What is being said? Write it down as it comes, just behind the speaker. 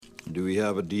Do we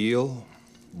have a deal,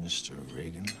 Mr.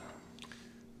 Reagan?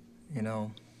 You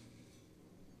know,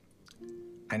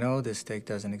 I know this steak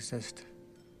doesn't exist.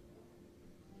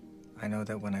 I know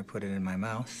that when I put it in my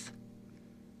mouth,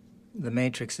 the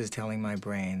Matrix is telling my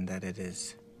brain that it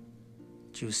is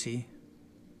juicy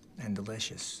and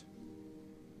delicious.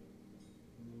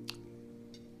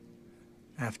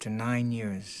 After 9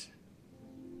 years,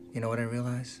 you know what I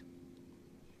realize?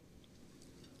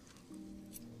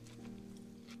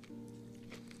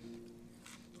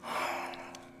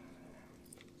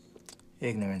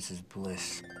 Ignorance is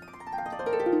bliss.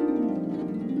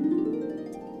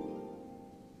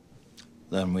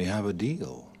 Then we have a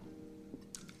deal.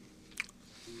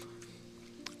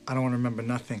 I don't want to remember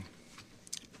nothing.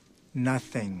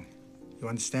 Nothing. You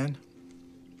understand?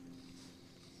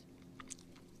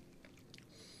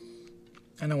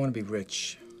 I don't want to be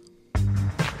rich.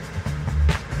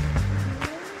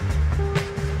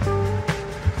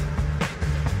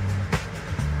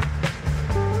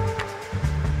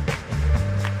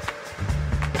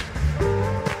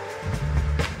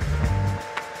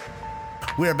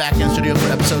 We are back in the studio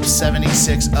for episode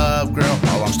 76 of Girl.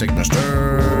 How long steak,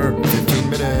 mister? 15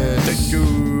 minutes. Thank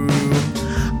you.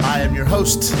 I am your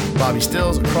host, Bobby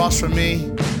Stills. Across from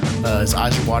me, his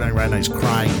eyes are watering right now. He's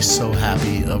crying. He's so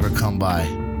happy, overcome by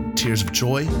tears of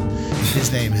joy.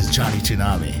 His name is Johnny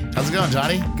Toonami. How's it going,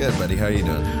 Johnny? Good, buddy. How are you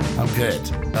doing? I'm good.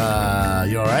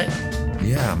 You all right?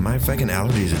 Yeah, my fucking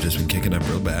allergies have just been kicking up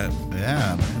real bad.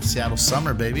 Yeah, man. Seattle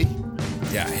summer, baby.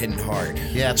 Yeah, hitting hard.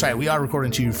 Yeah, that's right. We are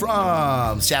recording to you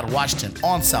from Seattle, Washington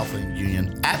on South Lake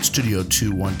Union at Studio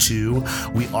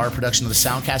 212. We are a production of the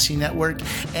Soundcasting Network.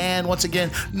 And once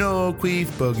again, no queef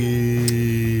boogie.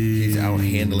 He's out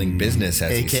handling business,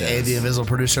 as he says. AKA the invisible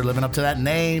producer, living up to that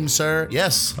name, sir.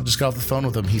 Yes, I just got off the phone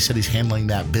with him. He said he's handling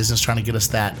that business, trying to get us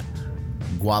that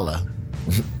guala.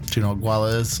 Do you know what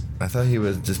guala is? I thought he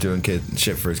was just doing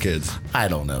shit for his kids. I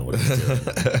don't know what he's doing.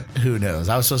 Who knows?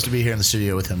 I was supposed to be here in the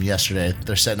studio with him yesterday.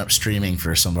 They're setting up streaming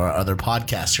for some of our other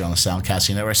podcasts here on the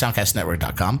Soundcasting Network,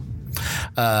 soundcastnetwork.com.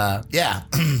 Yeah,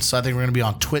 so I think we're going to be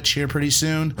on Twitch here pretty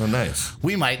soon. Oh, nice.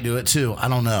 We might do it too. I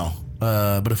don't know.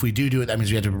 But if we do it, that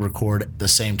means we have to record at the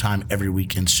same time every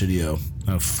week in studio,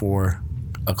 4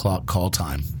 o'clock call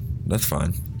time. That's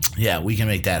fine. Yeah, we can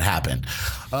make that happen.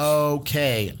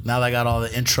 Okay, now that I got all the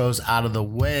intros out of the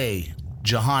way,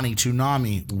 Johnny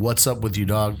Toonami, what's up with you,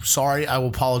 dog? Sorry, I will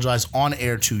apologize on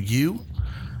air to you,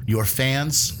 your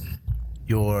fans,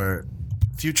 your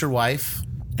future wife,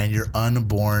 and your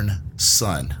unborn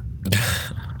son.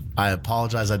 I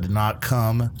apologize. I did not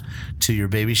come to your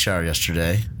baby shower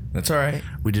yesterday. That's all right.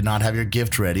 We did not have your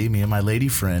gift ready. Me and my lady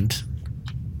friend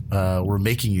were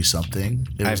making you something.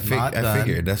 It was not done. I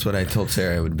figured. That's what I told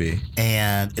Sarah it would be.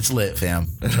 And it's lit, fam.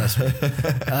 Trust me.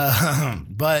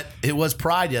 But it was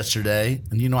Pride yesterday,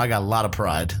 and you know I got a lot of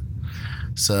pride.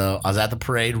 So I was at the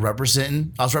parade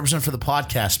representing. I was representing for the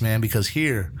podcast, man, because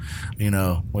here, you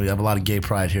know, we have a lot of gay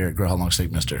pride here at Girl How Long Steak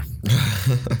Mister.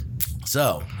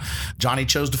 So Johnny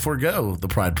chose to forego the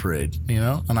Pride Parade, you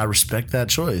know, and I respect that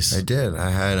choice. I did. I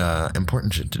had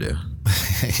important shit to do.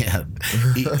 Yeah.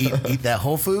 Eat that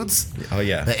Whole Foods? Oh,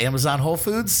 yeah. The Amazon Whole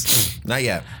Foods? Not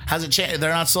yet. Has it changed?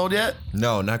 They're not sold yet?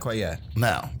 No, not quite yet.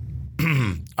 No.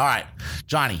 All right.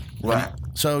 Johnny. What?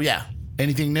 So, yeah.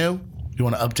 Anything new? You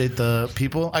want to update the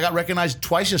people? I got recognized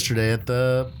twice yesterday at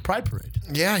the Pride Parade.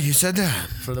 Yeah, you said that.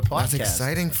 For the podcast. That's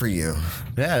exciting for you.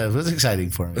 Yeah, it was exciting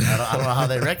for me. I don't know how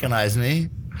they recognized me.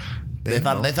 They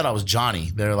thought I was Johnny.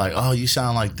 They were like, "Oh, you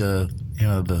sound like the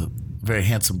very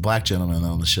handsome black gentleman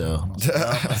on the show." I was like,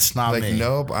 "No, that's not like, me.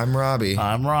 Nope, I'm Robbie.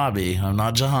 I'm Robbie. I'm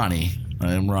not Johnny.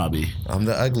 I am Robbie. I'm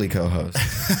the ugly co-host."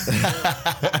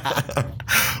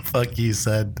 Fuck you,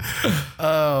 son.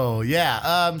 Oh,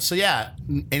 yeah. So, yeah.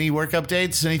 Any work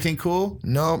updates? Anything cool?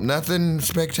 Nope, nothing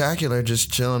spectacular.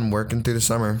 Just chilling, working through the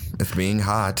summer. It's being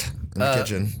hot in the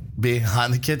kitchen. Being hot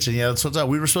in the kitchen. Yeah, that's what's up.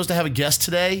 We were supposed to have a guest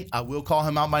today. I will call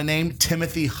him out by name.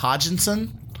 Timothy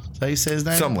Hodgkinson. Is that how you say his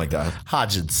name? Something like that.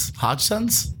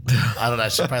 Hodgsons? I don't know. I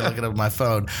should probably look it up on my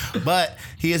phone. But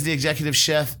he is the executive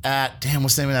chef at,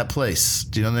 what's the name of that place?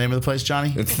 Do you know the name of the place,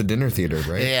 Johnny? It's the dinner theater,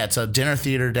 right? Yeah, it's a dinner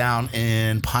theater down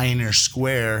in Pioneer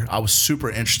Square. I was super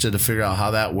interested to figure out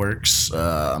how that works.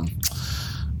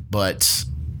 But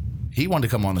he wanted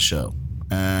to come on the show.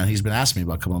 And he's been asking me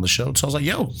about coming on the show. So I was like,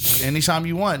 yo, anytime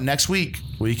you want, next week.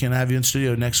 We can have you in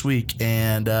studio next week.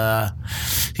 And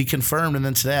he confirmed. And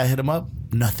then today I hit him up.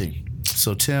 Nothing.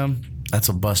 So, Tim, that's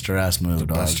a buster ass move,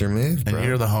 dog. Buster move, bro. And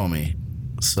you're the homie.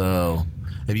 So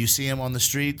if you see him on the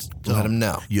streets, let him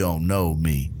know. You don't know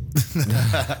me.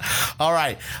 All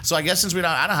right. So I guess since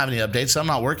I don't have any updates, so I'm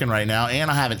not working right now, and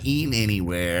I haven't eaten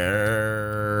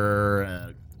anywhere.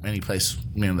 place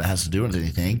that has to do with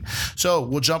anything. So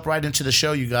we'll jump right into the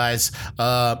show, you guys.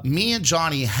 Me and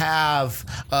Johnny have.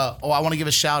 I want to give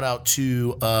a shout out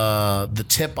to the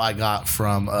tip I got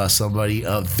from somebody,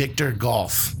 Victor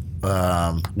Golf.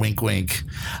 Wink, wink.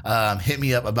 Hit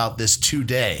me up about this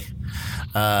today.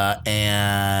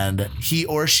 And he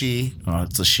or she,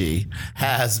 it's a she,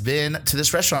 has been to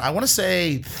this restaurant, I want to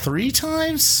say 3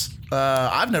 times.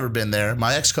 I've never been there.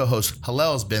 My ex-co-host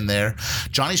Hillel's been there.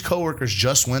 Johnny's coworkers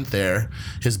just went there.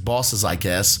 His bosses, I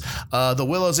guess. The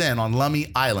Willow's Inn on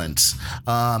Lummi Island.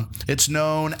 It's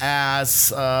known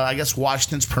as, I guess,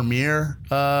 Washington's premier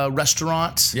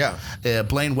restaurant. Yeah.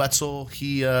 Blaine Wetzel,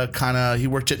 he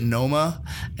worked at Noma,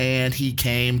 and he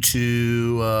came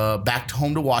to back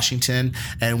home to Washington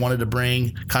and wanted to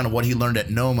bring kind of what he learned at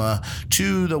Noma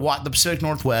to the Pacific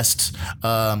Northwest.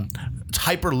 It's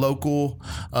hyper local.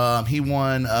 He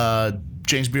won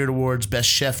James Beard Awards Best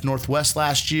Chef Northwest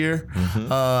last year.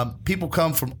 People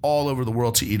come from all over the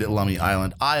world to eat at Lummi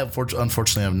Island. I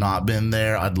unfortunately have not been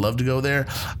there. I'd love to go there,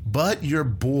 but your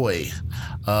boy,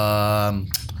 I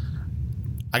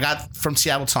got from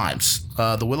Seattle Times.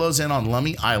 The Willow's Inn on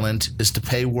Lummi Island is to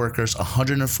pay workers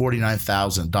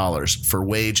 $149,000 for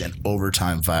wage and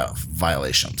overtime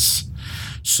violations.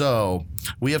 So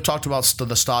we have talked about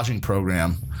the staging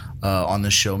program on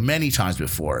this show many times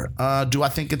before. Do I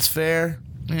think it's fair?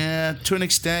 Yeah, to an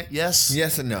extent, yes.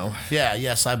 Yes and no. Yeah,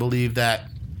 yes, I believe that.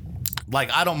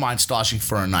 Like, I don't mind staging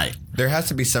for a night. There has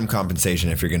to be some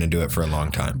compensation if you're going to do it for a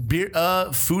long time. Beer,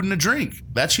 food and a drink.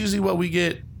 That's usually what we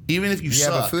get, even if you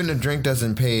suck. Yeah, but food and a drink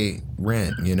doesn't pay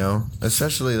rent,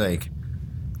 Especially, like,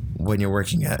 when you're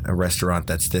working at a restaurant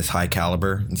that's this high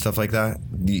caliber and stuff like that.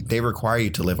 They require you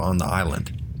to live on the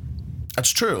island.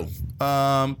 That's true.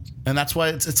 And that's why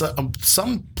it's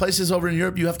some places over in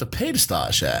Europe you have to pay to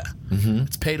stage at.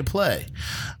 It's pay to play.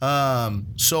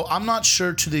 So I'm not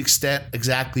sure to the extent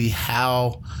exactly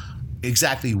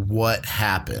what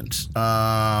happened.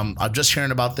 I'm just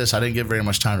hearing about this. I didn't get very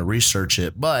much time to research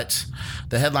it, but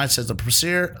the headline says the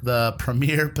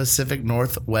premier Pacific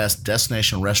Northwest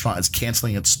destination restaurant is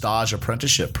canceling its stage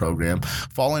apprenticeship program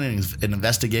following an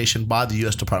investigation by the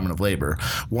U.S. Department of Labor,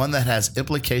 one that has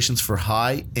implications for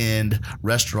high-end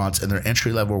restaurants and their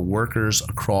entry-level workers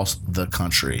across the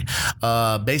country.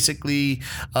 Basically,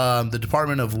 the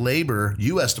Department of Labor,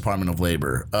 U.S. Department of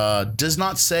Labor, does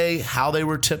not say how they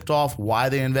were tipped off, why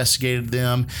they investigated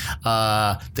them.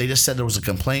 They just said there was a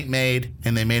complaint made,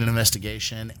 and they made an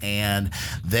investigation, and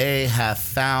they have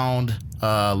found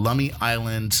Lummi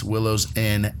Island Willow's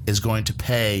Inn is going to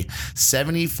pay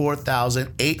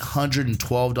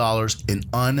 $74,812 in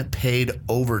unpaid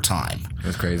overtime.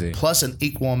 That's crazy. Plus an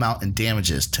equal amount in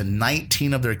damages to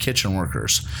 19 of their kitchen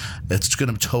workers. It's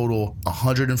going to total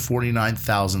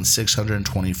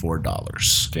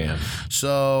 $149,624. Damn.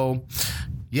 So,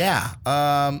 yeah.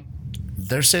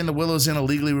 They're saying the Willow's Inn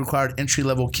illegally required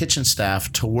entry-level kitchen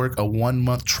staff to work a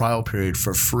 1-month trial period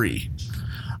for free.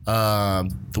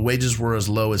 The wages were as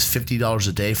low as $50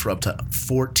 a day for up to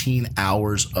 14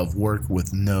 hours of work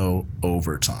with no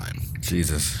overtime.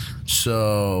 Jesus.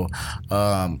 So,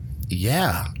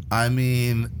 yeah, I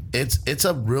mean, it's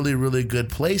a really, really good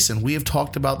place, and we have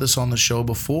talked about this on the show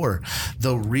before.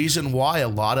 The reason why a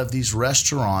lot of these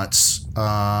restaurants, do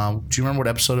you remember what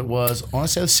episode it was? I want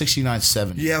to say it was 69,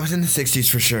 70. Yeah, it was in the 60s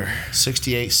for sure.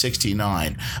 68,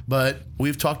 69. But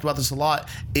we've talked about this a lot.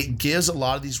 It gives a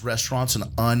lot of these restaurants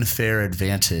an unfair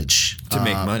advantage. To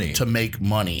make money. To make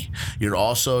money. Your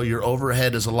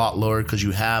overhead is a lot lower because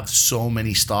you have so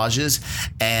many stages,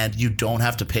 and you don't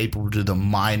have to pay people to do the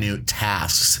minute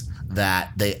tasks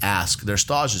that they ask their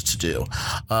stages to do.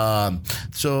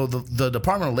 So the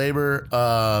Department of Labor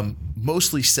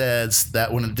mostly says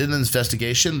that when it did an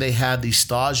investigation, they had these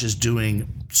stages doing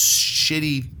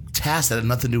shitty tasks that had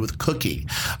nothing to do with cooking.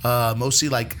 Mostly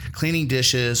like cleaning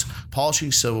dishes,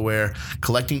 polishing silverware,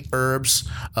 collecting herbs,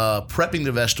 prepping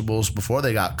the vegetables before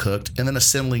they got cooked, and then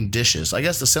assembling dishes. I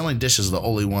guess assembling dishes is the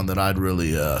only one that I'd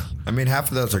really I mean, half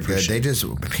of those are good. They just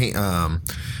paint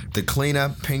the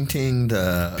cleanup, painting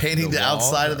the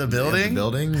outside of the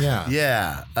building. Yeah.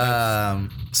 Yeah.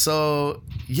 So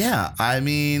yeah, I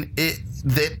mean,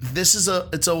 this is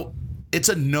it's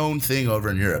a known thing over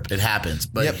in Europe. It happens,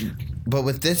 but. Yep. But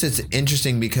with this, it's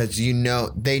interesting because they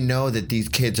know that these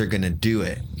kids are going to do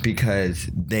it because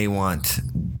they want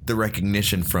the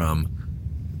recognition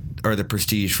from or the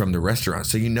prestige from the restaurant.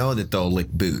 So you know that they'll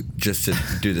lick boot just to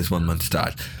do this 1 month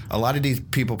stage. A lot of these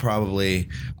people probably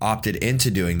opted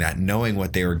into doing that knowing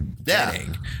what they were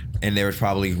getting. And there was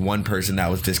probably one person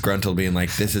that was disgruntled being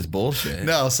like, this is bullshit.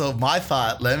 No, so my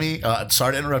thought, let me,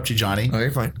 sorry to interrupt you, Johnny. Oh, you're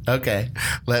fine. Okay.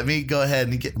 Let me go ahead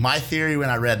and get my theory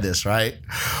when I read this, right?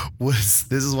 Was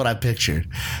this is what I pictured.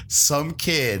 Some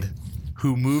kid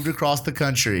who moved across the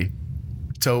country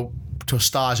to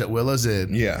stage at Willow's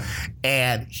Inn. Yeah.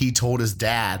 And he told his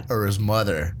dad or his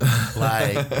mother,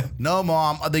 like, no,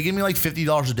 Mom, they give me like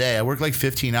 $50 a day. I work like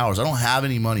 15 hours. I don't have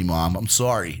any money, Mom. I'm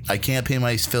sorry. I can't pay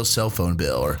my cell phone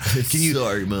bill. Or can you,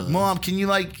 sorry, Mom. Can you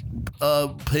like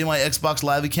pay my Xbox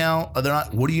Live account? Are they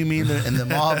not? What do you mean? And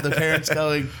the parents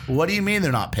going, what do you mean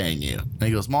they're not paying you? And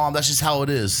he goes, Mom, that's just how it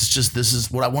is. It's just, this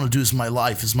is what I want to do. This is my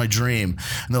life. It's my dream.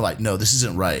 And they're like, no, this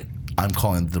isn't right. I'm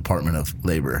calling the Department of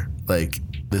Labor. Like,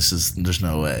 there's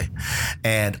no way.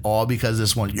 And all because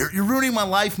this one, you're ruining my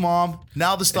life, Mom.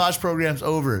 Now the stage program's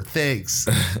over. Thanks.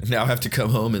 Now I have to come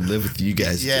home and live with you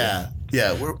guys. Yeah. Too.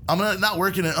 Yeah. I'm not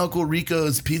working at Uncle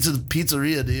Rico's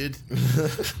pizzeria, dude.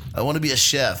 I want to be a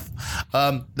chef.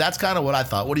 That's kind of what I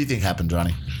thought. What do you think happened,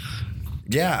 Johnny?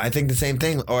 Yeah, I think the same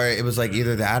thing. Or it was like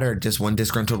either that or just one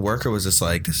disgruntled worker was just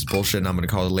like, this is bullshit and I'm going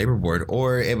to call the labor board.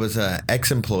 Or it was a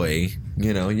ex-employee.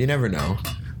 You know, you never know.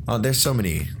 Oh, there's so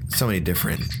many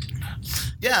different.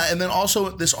 Yeah, and then also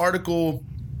this article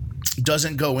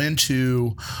doesn't go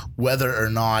into whether or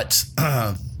not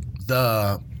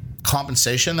the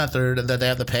compensation that they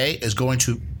have to pay is going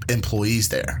to employees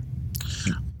there.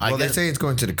 Well, they say it's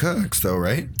going to the cooks, though,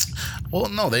 right? Well,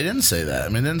 no, they didn't say that. I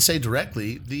mean, they didn't say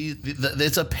directly.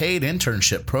 It's a paid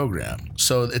internship program,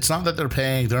 so it's not that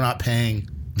they're not paying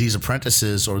these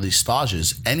apprentices or these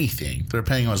stages anything. They're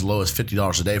paying them as low as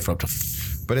 $50 a day for up to.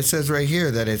 But it says right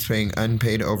here that it's paying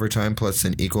unpaid overtime plus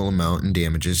an equal amount in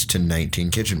damages to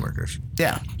 19 kitchen workers.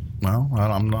 Yeah. Well,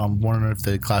 I'm wondering if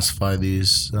they classify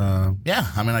these. Yeah,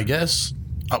 I mean, I guess.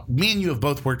 Me and you have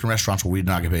both worked in restaurants where we did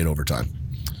not get paid overtime.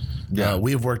 Yeah.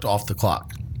 We have worked off the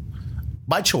clock.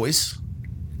 By choice.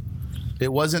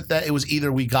 It wasn't that. It was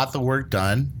either we got the work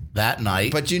done that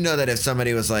night. But you know that if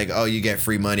somebody was like, oh, you get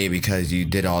free money because you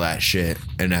did all that shit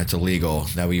and that's illegal,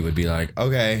 that we would be like,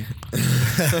 okay.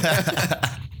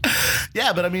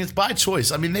 Yeah, but I mean, it's by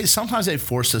choice. I mean, sometimes they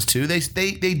force us to. They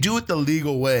do it the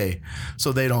legal way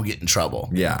so they don't get in trouble.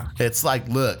 Yeah. It's like,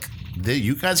 look,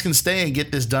 you guys can stay and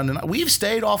get this done tonight. We've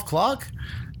stayed off clock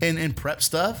and prep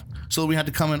stuff so that we had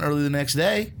to come in early the next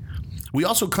day. We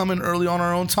also come in early on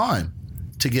our own time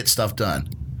to get stuff done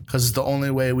because it's the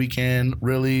only way we can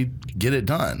really get it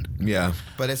done. Yeah.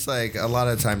 But it's like a lot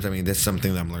of times, I mean, this is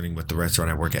something that I'm learning with the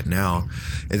restaurant I work at now,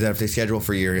 is that if they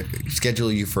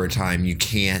schedule you for a time, you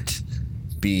can't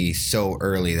be so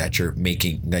early that you're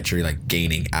like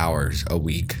gaining hours a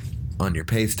week on your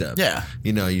pay stub. Yeah.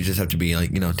 You know, you just have to be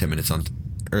like, 10 minutes on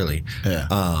early.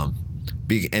 Yeah.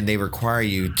 And they require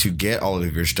you to get all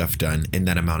of your stuff done in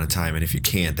that amount of time. And if you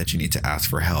can't, that you need to ask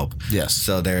for help. Yes.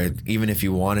 So even if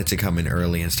you wanted to come in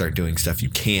early and start doing stuff, you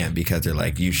can't because they're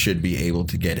like, you should be able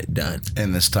to get it done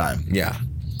in this time. Yeah.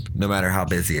 No matter how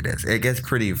busy it is. It gets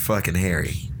pretty fucking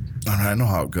hairy. All right, I know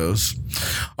how it goes.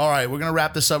 All right, we're going to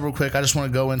wrap this up real quick. I just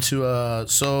want to go into,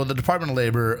 so the Department of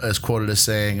Labor is quoted as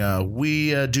saying,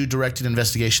 we do directed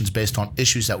investigations based on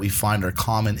issues that we find are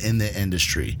common in the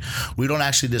industry. We don't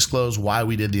actually disclose why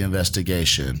we did the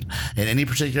investigation. In any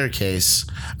particular case,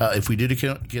 if we do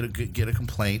get a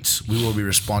complaint, we will be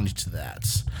responding to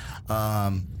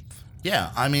that.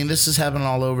 Yeah, I mean, this is happening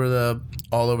all over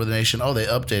the nation. Oh, they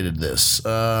updated this.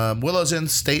 Willow's Inn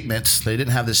statement. They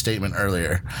didn't have this statement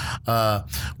earlier.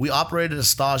 We operated a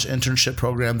stage internship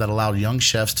program that allowed young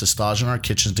chefs to stage in our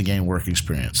kitchens to gain work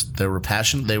experience.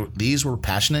 These were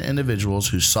passionate individuals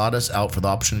who sought us out for the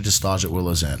opportunity to stage at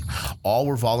Willow's Inn. All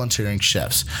were volunteering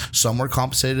chefs. Some were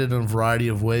compensated in a variety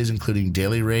of ways, including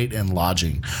daily rate and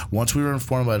lodging. Once we were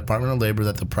informed by the Department of Labor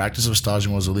that the practice of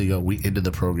staging was illegal, we ended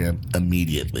the program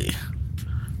immediately.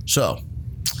 So,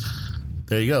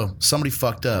 there you go. Somebody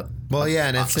fucked up. Well, yeah,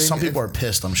 and some people are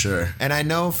pissed, I'm sure. And I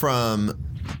know from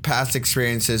past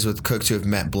experiences with cooks who have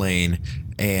met Blaine,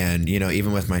 and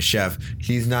even with my chef,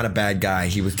 he's not a bad guy.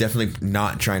 He was definitely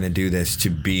not trying to do this to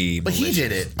be. But malicious. He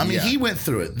did it. I mean, He went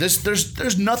through it.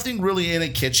 There's nothing really in a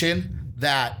kitchen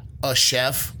that a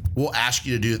chef will ask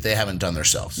you to do that they haven't done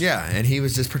themselves. Yeah, and he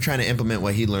was just trying to implement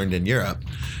what he learned in Europe,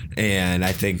 and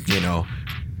I think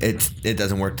it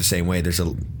doesn't work the same way.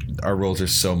 Our rules are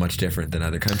so much different than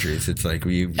other countries. It's like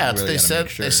really they said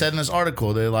in this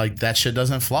article, they're like, that shit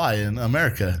doesn't fly in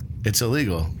America. It's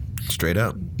illegal. Straight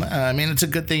up. I mean, it's a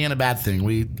good thing and a bad thing.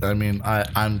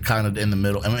 I'm kind of in the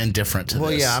middle. I'm indifferent to this.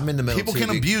 Well, yeah, I'm in the middle, People too.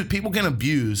 can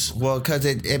abuse. Well, because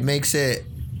it makes it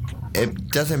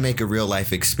doesn't make a real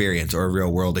life experience or a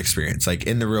real world experience. Like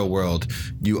in the real world,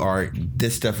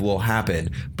 this stuff will happen,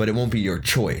 but it won't be your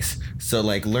choice. So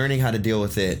like learning how to deal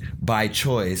with it by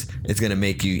choice is going to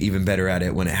make you even better at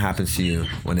it when it happens to you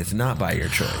when it's not by your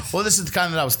choice. Well, this is the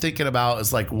kind that I was thinking about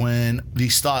is like when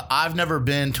I've never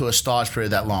been to a stage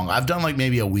period that long. I've done like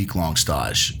maybe a week-long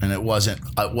stage, and it wasn't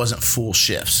full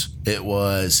shifts. It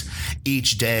was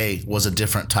each day was a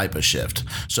different type of shift.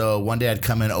 So one day I'd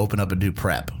come in, open up and do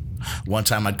prep. One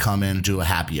time I'd come in and do a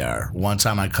happy hour. One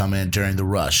time I'd come in during the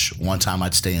rush. One time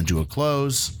I'd stay and do a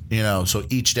close. So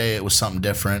each day it was something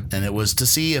different, and it was to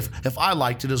see if I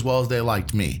liked it as well as they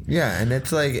liked me. Yeah, and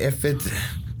it's like if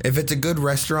it's a good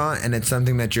restaurant and it's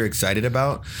something that you're excited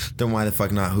about, then why the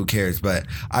fuck not? Who cares? But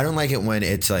I don't like it when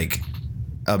it's like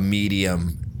a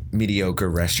mediocre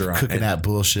restaurant Cooking that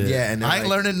bullshit. Yeah, and I ain't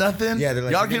learning nothing. Yeah, they're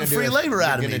like, y'all getting free labor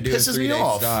out of me. It pisses me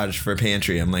off. Stage for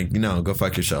pantry. I'm like, go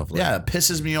fuck yourself. Like, yeah, it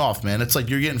pisses me off, man. It's like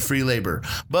you're getting free labor.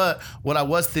 But what I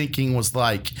was thinking was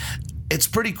like, it's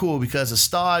pretty cool because a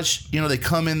stage, they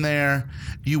come in there,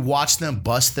 you watch them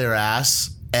bust their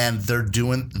ass, and they're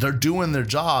doing their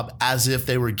job as if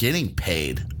they were getting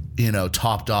paid.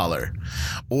 Top dollar.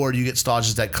 Or you get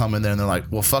stages that come in there and they're like,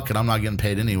 well, fuck it, I'm not getting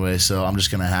paid anyway, so I'm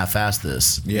just gonna half-ass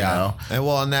this. Yeah.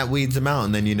 And that weeds them out,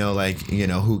 and then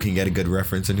who can get a good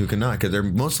reference and who cannot, because they're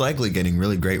most likely getting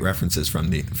really great references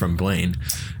from Blaine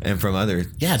and from other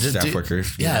staff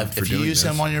workers. Yeah, if you use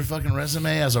him on your fucking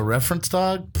resume as a reference,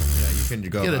 dog, you can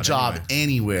go get a job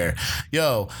anywhere.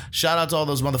 Yo, shout out to all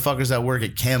those motherfuckers that work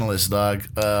at Canalys, dog.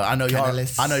 I know y'all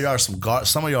are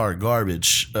some of y'all are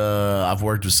garbage. I've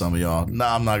worked with some of y'all. No,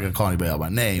 I'm not gonna call anybody out by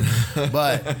name,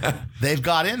 but they've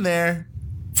got in there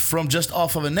from just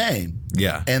off of a name.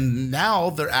 Yeah, and now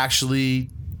they're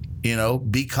actually,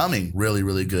 becoming really,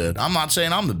 really good. I'm not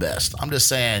saying I'm the best. I'm just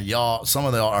saying some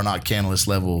of y'all are not Canalys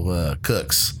level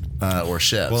cooks or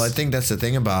chefs. Well, I think that's the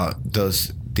thing about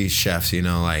these chefs.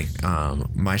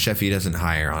 My chef, he doesn't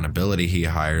hire on ability. He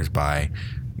hires by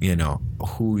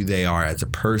who they are as a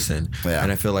person. Yeah.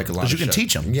 And I feel like a lot of you can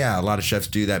teach them. Yeah, a lot of chefs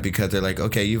do that because they're like,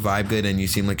 okay, you vibe good and you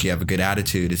seem like you have a good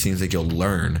attitude. It seems like you'll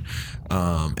learn,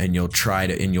 and you'll try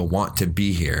to, and you'll want to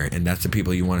be here. And that's the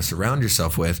people you want to surround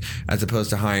yourself with, as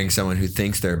opposed to hiring someone who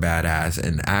thinks they're badass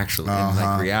and actually, in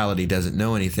like reality, doesn't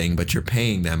know anything, but you're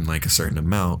paying them like a certain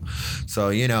amount. So,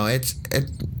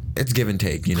 it's give and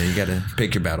take. You got to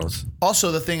pick your battles.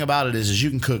 Also, the thing about it is you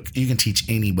can cook. You can teach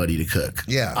anybody to cook.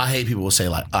 Yeah. I hate people who say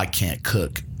like, I can't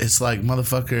cook. It's like,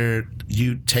 motherfucker,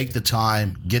 you take the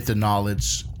time, get the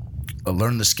knowledge,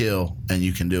 learn the skill, and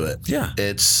you can do it. Yeah.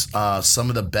 It's some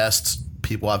of the best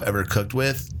people I've ever cooked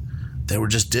with. They were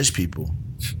just dish people.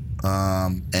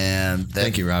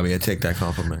 Thank you, Robbie. I take that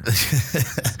compliment.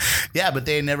 Yeah, but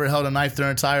they had never held a knife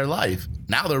their entire life.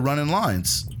 Now they're running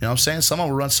lines. You know what I'm saying? Some of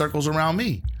them run circles around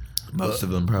me. Most of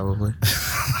them, probably.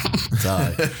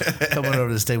 Sorry. Coming over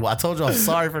to this table. I told you I'm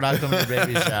sorry for not coming to the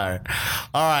baby shower.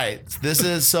 All right.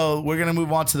 So we're going to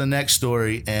move on to the next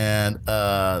story. And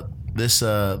this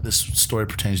story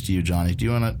pertains to you, Johnny. Do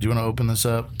you want to open this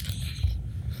up?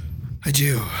 I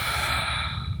do.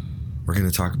 We're going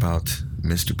to talk about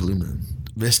Mr. Blue Moon.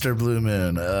 Mr. Blue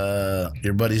Moon.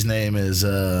 Your buddy's name is,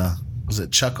 was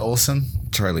it Chuck Olson?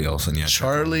 Charlie Olson, yeah.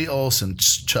 Charlie Olson.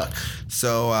 Chuck.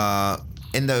 So,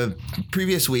 in the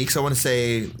previous weeks, I want to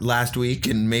say last week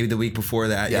and maybe the week before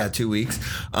that, 2 weeks,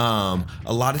 a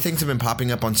lot of things have been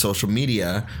popping up on social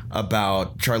media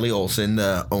about Charlie Olson,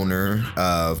 the owner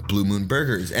of Blue Moon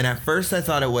Burgers. And at first I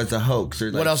thought it was a hoax.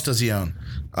 Or what else does he own?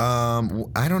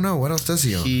 I don't know. What else does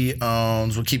he own? He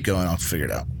owns, we'll keep going, I'll figure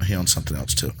it out. He owns something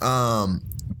else too.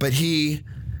 But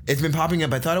it's been popping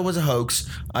up. I thought it was a hoax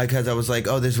because I was like,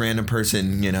 oh, this random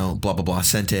person, blah, blah, blah,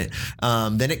 sent it.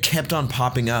 Then it kept on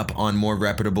popping up on more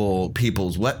reputable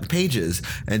people's web pages.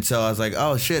 And so I was like,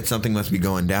 oh, shit, something must be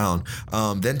going down.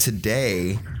 Then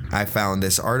today I found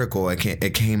this article.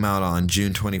 It came out on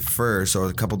June 21st, so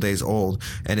a couple days old.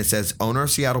 And it says, owner of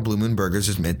Seattle Blue Moon Burgers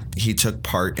admit he took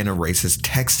part in a racist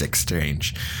text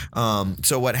exchange.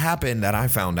 So what happened that I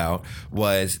found out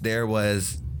was there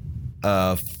was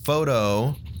a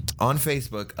photo on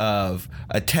Facebook of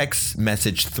a text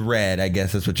message thread, I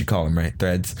guess that's what you call them, right?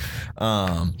 Threads,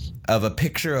 of a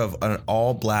picture of an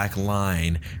all black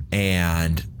line,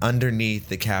 and underneath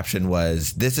the caption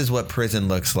was, "This is what prison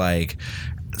looks like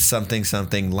something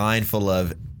something line full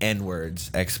of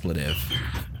N-words, expletive.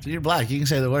 You're black. You can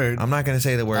say the word. I'm not going to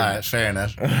say the word. All right, fair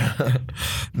enough.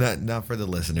 Not for the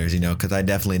listeners, because I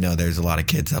definitely know there's a lot of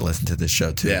kids that listen to this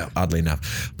show too, Yeah. oddly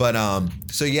enough. But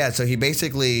so he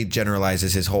basically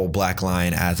generalizes his whole black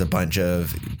line as a bunch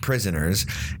of prisoners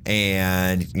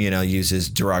and, uses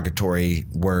derogatory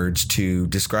words to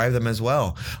describe them as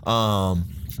well.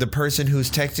 The person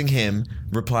who's texting him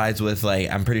replies with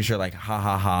I'm pretty sure ha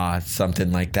ha ha,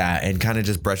 something like that, and kind of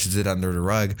just brushes it under the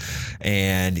rug.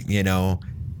 And,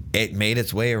 it made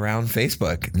its way around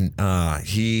Facebook.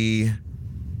 He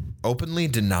openly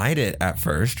denied it at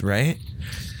first, right?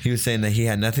 He was saying that he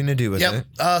had nothing to do with it.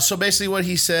 So basically what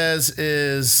he says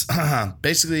is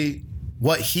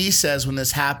what he says when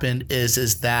this happened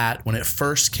is that when it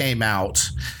first came out,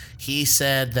 he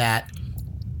said that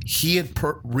he had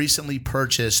recently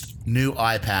purchased new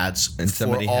iPads And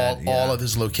somebody for all of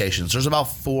his locations. There's about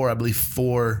four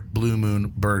Blue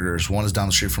Moon Burgers. One is down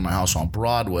the street from my house on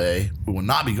Broadway. We will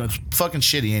not be going. It's fucking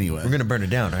shitty anyway. We're going to burn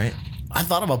it down, right? I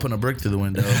thought about putting a brick through the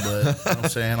window, but you know what I'm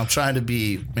saying? I'm trying to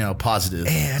be, positive.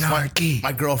 Anarchy.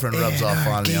 My girlfriend rubs off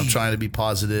on me. I'm trying to be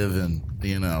positive and,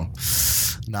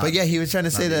 not. But yeah, he was trying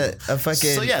to say that a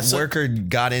fucking worker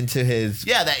got into his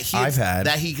iPad.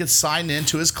 That he could sign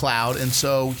into his cloud. And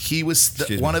so he was,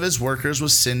 one of his workers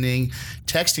was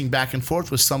texting back and forth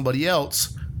with somebody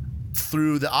else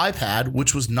through the iPad,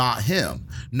 which was not him.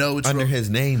 No, it's under his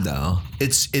name though.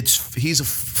 He's a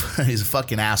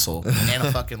fucking asshole and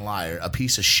a fucking liar, a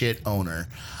piece of shit owner.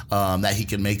 That he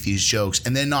can make these jokes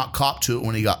and then not cop to it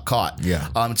when he got caught. Yeah.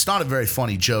 It's not a very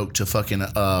funny joke to fucking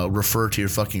refer to your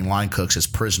fucking line cooks as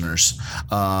prisoners,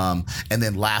 and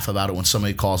then laugh about it when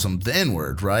somebody calls them the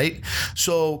N-word, right?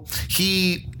 So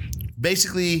he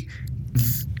basically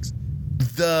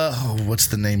what's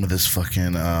the name of this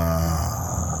fucking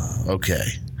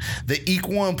the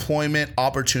Equal Employment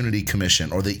Opportunity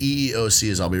Commission, or the EEOC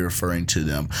as I'll be referring to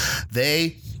them.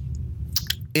 They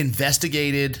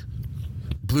investigated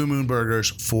Blue Moon Burgers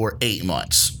for 8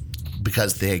 months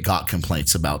because they got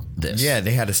complaints about this. Yeah,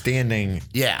 they had a standing.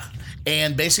 Yeah.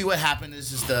 And basically what happened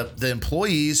is the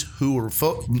employees who were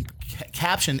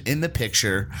captioned in the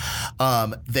picture,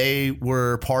 they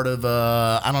were part of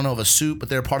I don't know of a suit, but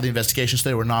they were part of the investigation, so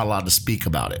they were not allowed to speak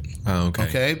about it. Oh, okay.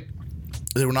 Okay?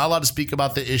 They were not allowed to speak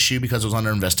about the issue because it was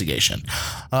under investigation.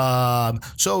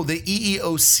 So the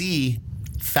EEOC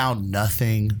found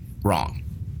nothing wrong.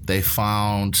 They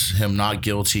found him not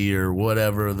guilty or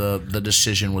whatever the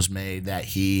decision was made, that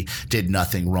he did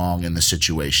nothing wrong in the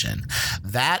situation.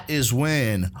 That is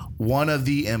when one of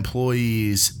the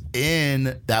employees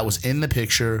that was in the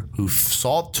picture who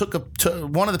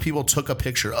one of the people took a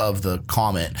picture of the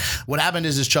comment. What happened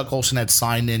is Chuck Olson had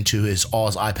signed into all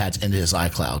his iPads into his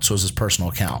iCloud, so it was his personal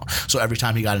account. So every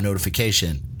time he got a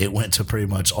notification, it went to pretty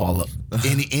much all of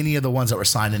any of the ones that were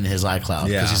signed into his iCloud,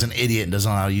 because he's an idiot and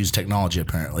doesn't know how to use technology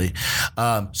apparently.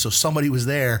 So somebody was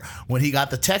there when he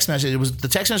got the text message. The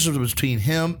text message was between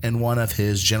him and one of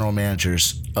his general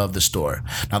managers of the store.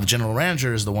 Now the general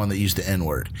manager is the one that used the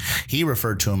N-word. He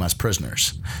referred to him as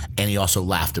prisoners, and he also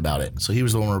laughed about it. So he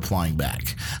was the one replying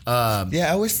back. I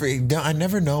always I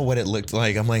never know what it looked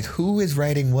like. I'm like, who is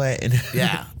writing what?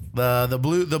 Yeah. The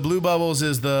blue bubbles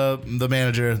is the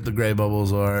manager. The gray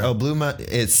bubbles are blue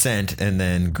is sent, and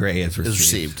then gray is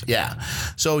received. Yeah.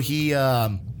 So he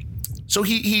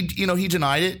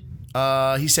denied it.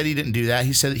 He said he didn't do that.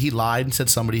 He said he lied and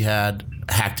said somebody had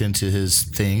hacked into his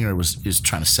thing or was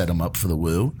trying to set him up for the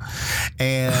woo.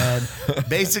 And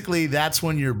basically that's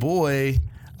when your boy,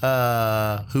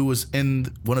 who was one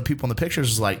of the people in the pictures,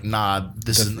 was like, nah,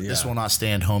 this will not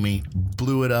stand, homie.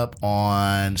 Blew it up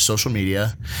on social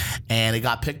media, and it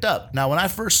got picked up. Now, when I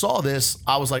first saw this,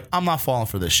 I was like, I'm not falling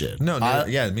for this shit. Me too.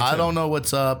 I don't know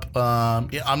what's up. I'm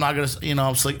not gonna,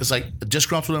 it's like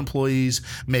disgruntled employees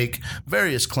make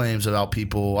various claims about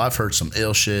people. I've heard some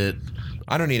ill shit.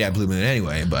 I don't need that Blue Moon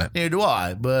anyway, but neither do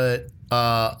I. But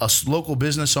a local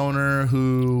business owner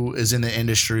who is in the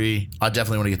industry, I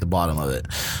definitely want to get the bottom of it.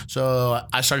 So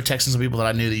I started texting some people that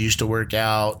I knew that used to work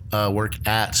at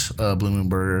Blue Moon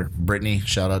Burger. Brittany,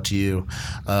 shout out to you.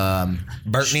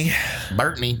 Brittany.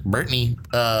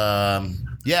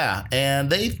 Yeah, and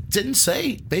they didn't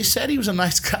say. They said he was a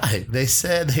nice guy. They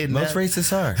said they most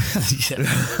racists are.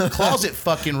 Yeah. Closet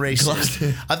fucking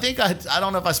racist. I think I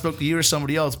don't know if I spoke to you or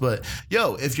somebody else, but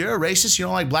yo, if you're a racist, you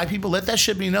don't like black people, let that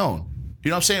shit be known. You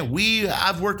know what I'm saying?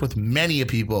 I've worked with many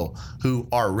people who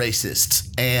are racists,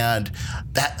 and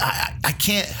that I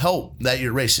can't help that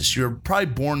you're racist. You're probably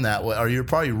born that way, or you're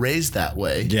probably raised that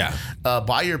way. Yeah.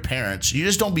 By your parents. You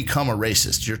just don't become a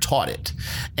racist. You're taught it.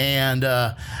 And,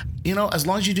 as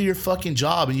long as you do your fucking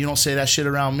job and you don't say that shit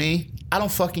around me, I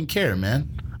don't fucking care, man.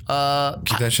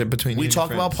 Keep that shit between you. We and talk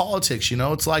your about friends. politics,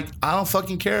 It's like, I don't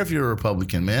fucking care if you're a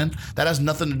Republican, man. That has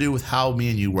nothing to do with how me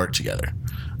and you work together. You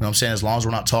know what I'm saying? As long as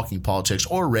we're not talking politics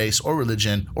or race or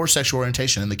religion or sexual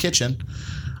orientation in the kitchen,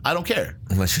 I don't care.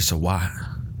 Unless you're so white.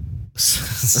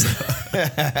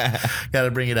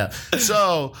 Gotta bring it up.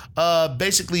 So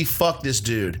basically, fuck this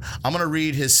dude. I'm gonna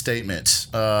read his statement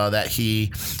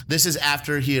this is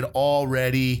after he had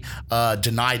already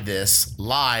denied this,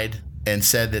 lied, and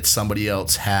said that somebody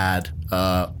else had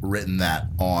written that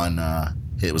on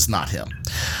it was not him.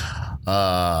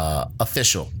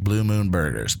 Official Blue Moon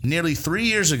Burgers. Nearly 3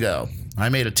 years ago, I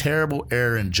made a terrible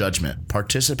error in judgment,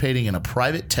 participating in a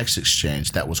private text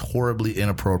exchange that was horribly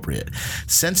inappropriate.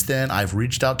 Since then, I've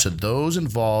reached out to those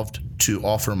involved to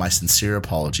offer my sincere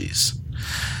apologies.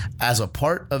 As a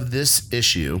part of this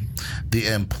issue, the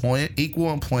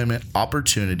Equal Employment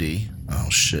Opportunity, oh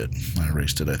shit, I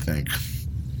erased it, I think,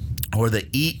 or the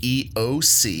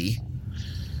EEOC,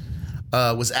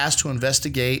 was asked to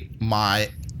investigate my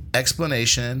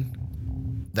explanation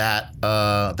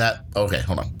okay,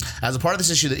 hold on. As a part of this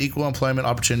issue, the Equal Employment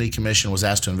Opportunity Commission was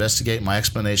asked to investigate my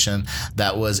explanation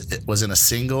that was in a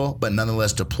single but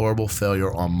nonetheless deplorable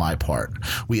failure on my part.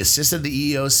 We assisted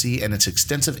the EEOC in its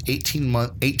extensive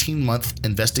 18-month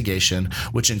investigation,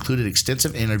 which included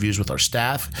extensive interviews with our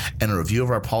staff and a review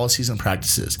of our policies and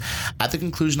practices. At the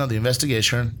conclusion of the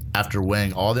investigation, after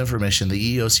weighing all the information,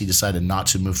 the EEOC decided not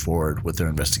to move forward with their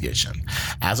investigation.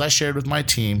 As I shared with my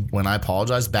team when I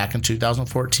apologized back in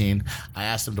 2014, I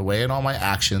asked them to weigh in on my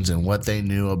actions and what they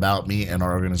knew about me and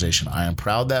our organization. I am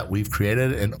proud that we've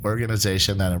created an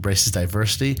organization that embraces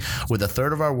diversity, with a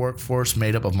third of our workforce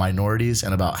made up of minorities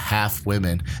and about half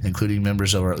women, including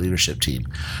members of our leadership team.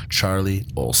 Charlie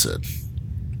Olson.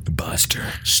 Buster.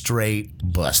 Straight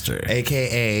Buster.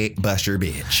 AKA Buster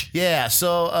Bitch. Yeah,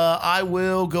 so I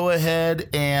will go ahead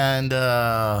and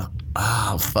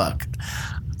fuck.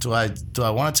 Do I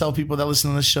want to tell people that listen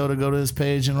to this show to go to his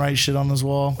page and write shit on his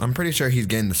wall? I'm pretty sure he's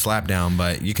getting the slap down,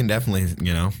 but you can definitely,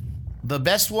 The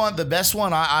best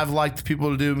one I've liked people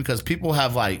to do, because people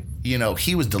have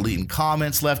he was deleting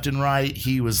comments left and right.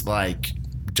 He was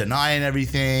denying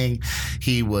everything.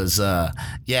 He was,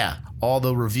 all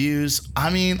the reviews. I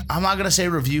mean, I'm not going to say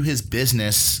review his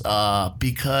business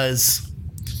because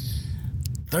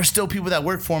there's still people that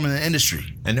work for him in the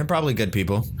industry. And they're probably good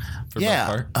people. For the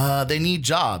most part. They need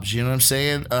jobs. You know what I'm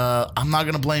saying? I'm not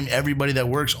going to blame everybody that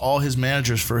works, all his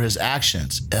managers, for his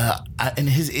actions.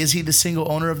 Is he the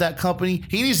single owner of that company?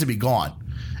 He needs to be gone.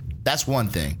 That's one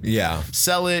thing. Yeah.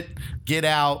 Sell it, get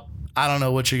out. I don't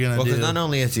know what you're going to do. Well, because not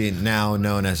only is he now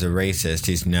known as a racist,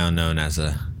 he's now known as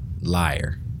a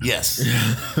liar. Yes.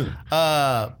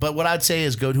 But what I'd say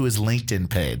is go to his LinkedIn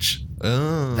page.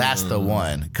 Oh. That's the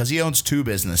one, because he owns 2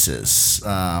 businesses.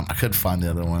 I couldn't find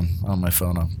the other one on my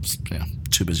phone. I'm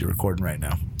too busy recording right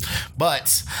now.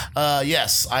 But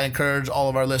yes, I encourage all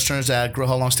of our listeners at Grow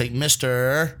How Long Steak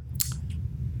Mr.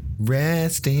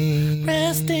 Resting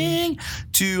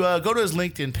to go to his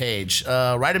LinkedIn page,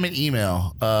 write him an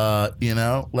email,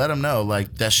 let him know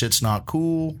that shit's not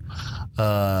cool.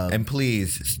 And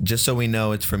please, just so we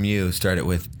know it's from you, start it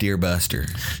with Dear Buster.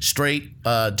 Straight,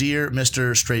 dear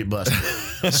Mr. Straight Buster.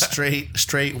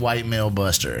 straight white male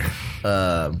Buster.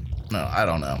 No, I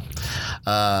don't know.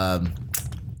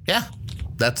 Yeah,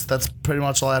 that's pretty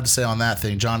much all I have to say on that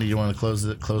thing. Johnny, you want to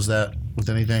close that with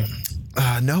anything?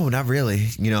 No, not really.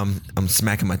 I'm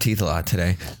smacking my teeth a lot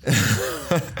today.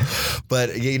 But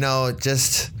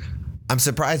I'm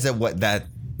surprised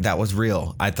that was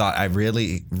real. I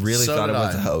really So thought it did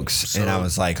was a I. hoax. And I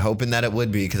was hoping that it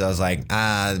would be, because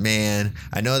I was man,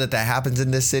 I know that happens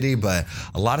in this city, but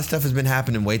a lot of stuff has been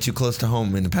happening way too close to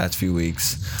home in the past few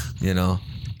weeks, Yeah,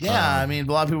 I mean,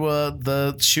 a lot of people,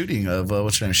 the shooting of,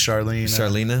 what's her name, Charlene?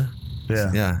 Charlena?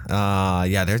 Yeah.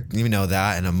 You know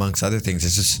that, and amongst other things,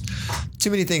 it's just too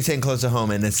many things hitting close to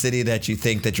home. In a city that you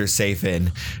think that you're safe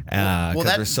in,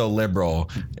 because we're so liberal,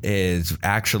 is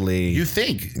actually we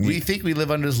think we live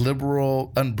under this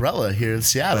liberal umbrella here in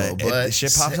Seattle, but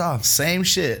shit pops off. Same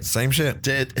shit.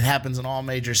 It happens in all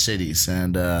major cities,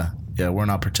 and we're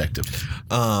not protective.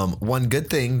 One good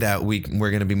thing that we're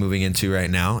going to be moving into right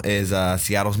now is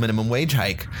Seattle's minimum wage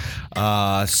hike.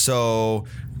 So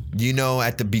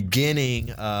At the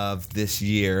beginning of this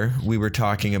year, we were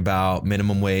talking about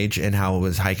minimum wage and how it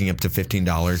was hiking up to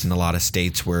 $15, and a lot of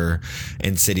states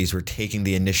and cities were taking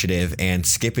the initiative and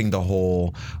skipping the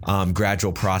whole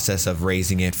gradual process of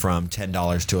raising it from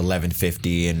 $10 to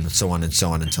 $11.50 and so on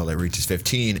until it reaches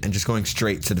 $15, and just going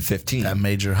straight to the $15. That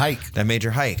major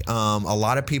hike. A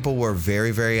lot of people were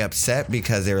very, very upset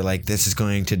because they were like, this is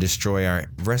going to destroy our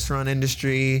restaurant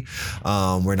industry.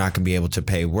 We're not going to be able to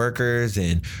pay workers,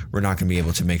 and we're not going to be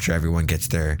able to make sure everyone gets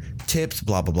their tips,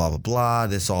 blah, blah, blah, blah, blah.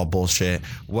 This all bullshit.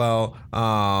 Well,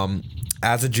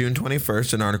 as of June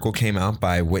 21st, an article came out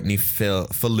by Whitney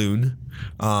Falloon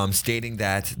stating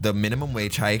that the minimum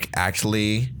wage hike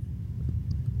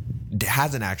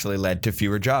hasn't actually led to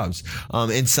fewer jobs.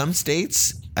 In some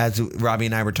states, as Robbie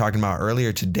and I were talking about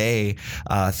earlier today,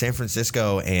 San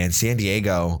Francisco and San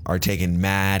Diego are taking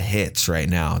mad hits right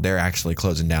now. They're actually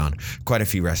closing down quite a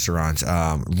few restaurants,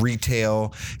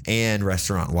 retail and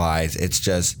restaurant-wise. It's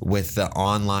just with the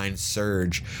online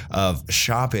surge of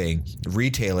shopping,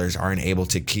 retailers aren't able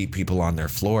to keep people on their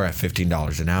floor at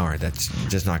 $15 an hour. That's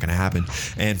just not going to happen.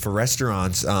 And for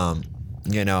restaurants,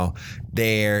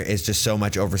 there is just so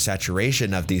much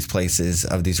oversaturation of these places,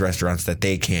 of these restaurants, that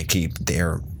they can't keep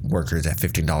their workers at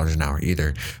 $15 an hour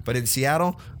either. But in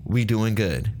Seattle, we doing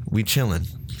good. We chilling.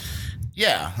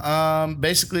 Yeah.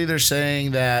 Basically, they're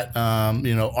saying that,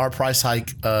 our price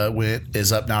hike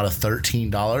is up now to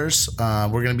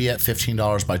 $13. We're going to be at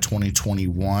 $15 by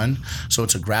 2021. So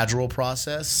it's a gradual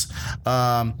process.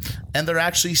 And they're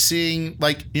actually seeing,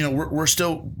 we're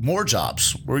still more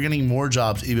jobs. We're getting more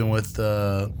jobs even with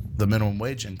the minimum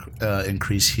wage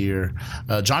increase here.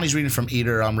 Johnny's reading from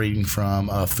Eater. I'm reading from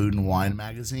Food and Wine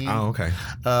magazine. Oh, okay.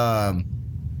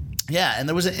 Yeah, and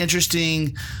there was an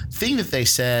interesting thing that they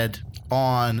said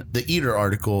on the Eater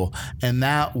article, and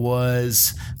that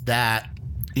was that,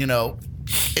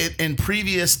 in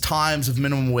previous times of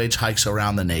minimum wage hikes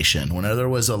around the nation, whenever there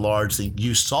was a large thing,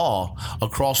 you saw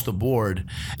across the board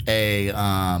a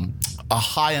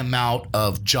high amount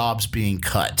of jobs being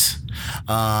cut.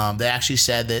 They actually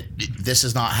said that this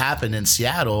has not happened in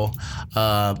Seattle.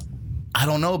 I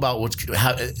don't know about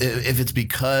if it's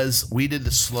because we did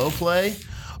the slow play,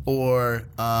 or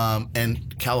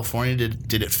and California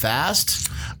did it fast,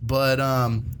 but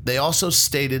they also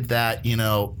stated that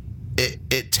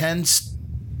it tends,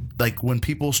 like, when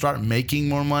people start making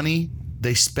more money,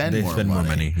 they spend more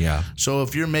money. Yeah. So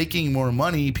if you're making more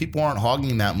money, people aren't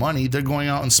hogging that money. They're going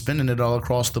out and spending it all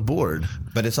across the board.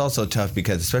 But it's also tough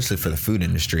because, especially for the food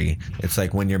industry, it's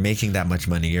like when you're making that much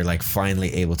money, you're like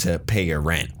finally able to pay your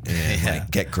rent and like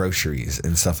get groceries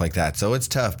and stuff like that. So it's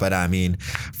tough. But I mean,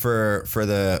 for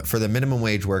the minimum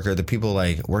wage worker, the people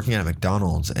like working at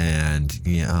McDonald's and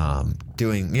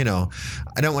doing,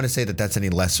 I don't want to say that that's any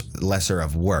lesser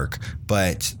of work,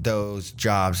 but those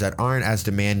jobs that aren't as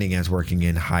demanding as working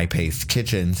in high-paced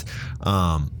kitchens,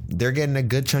 they're getting a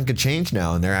good chunk of change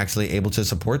now, and they're actually able to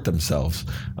support themselves.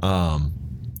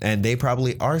 And they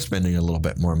probably are spending a little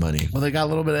bit more money. Well, they got a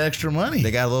little bit of extra money. They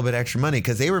got a little bit extra money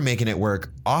because they were making it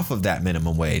work off of that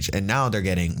minimum wage, and now they're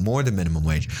getting more than minimum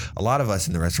wage. A lot of us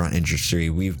in the restaurant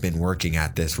industry, we've been working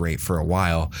at this rate for a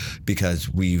while because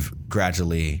we've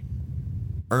gradually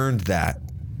earned that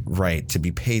right to be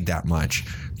paid that much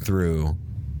through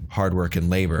hard work and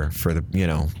labor for the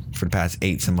past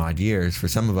 8 some odd years for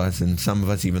some of us, and some of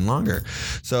us even longer.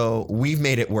 So we've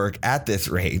made it work at this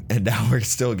rate, and now we're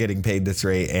still getting paid this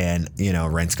rate, and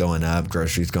rent's going up,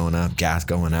 groceries going up, gas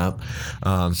going up.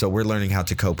 So we're learning how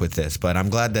to cope with this. But I'm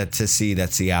glad to see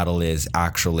that Seattle is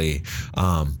actually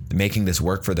making this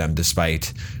work for them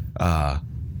despite the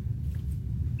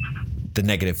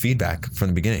negative feedback from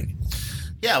the beginning.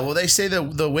 Yeah, well, they say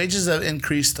that the wages have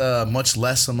increased much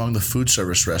less among the food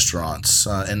service restaurants,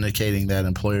 indicating that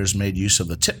employers made use of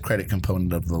the tip credit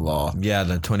component of the law. Yeah,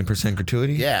 the 20%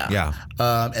 gratuity? Yeah.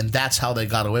 And that's how they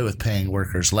got away with paying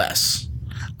workers less.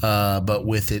 But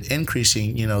with it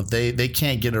increasing, they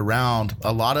can't get around.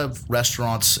 A lot of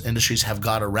industries have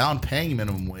got around paying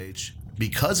minimum wage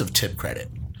because of tip credit.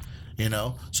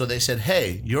 So they said,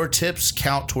 hey, your tips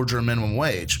count towards your minimum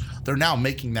wage. They're now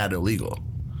making that illegal.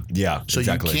 Yeah, so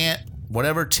exactly. You can't,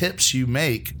 whatever tips you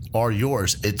make are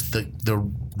yours. It's the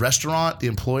restaurant, the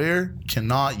employer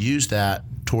cannot use that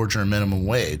towards your minimum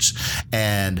wage.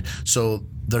 And so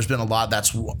there's been a lot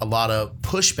of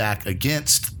pushback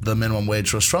against the minimum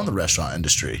wage was from the restaurant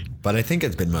industry. But I think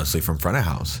it's been mostly from front of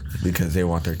house because they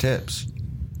want their tips.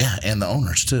 Yeah, and the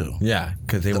owners too. Yeah,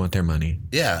 because they want their money.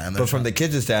 Yeah, but from the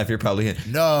kids and staff, you're probably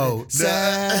hitting, no,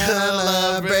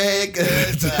 celebrate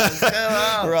good times.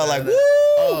 We're all like, woo!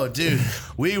 Oh, dude,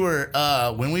 We were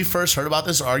when we first heard about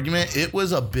this argument, there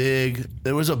was a big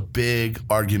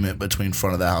argument between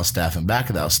front of the house staff and back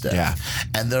of the house staff. Yeah.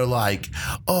 And they're like,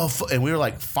 and we were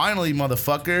like, finally,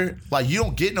 motherfucker, like you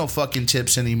don't get no fucking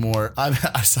tips anymore.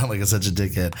 I sound like such a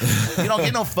dickhead. You don't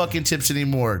get no fucking tips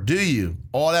anymore, do you?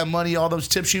 All that money, all those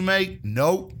tips you make,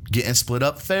 nope, getting split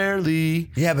up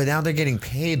fairly. Yeah, but now they're getting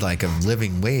paid like a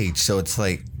living wage. So it's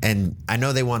like, and I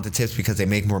know they want the tips because they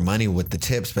make more money with the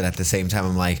tips, but at the same time,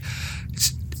 I'm like,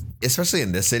 especially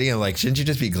in this city, I'm like, shouldn't you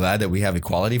just be glad that we have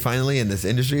equality finally in this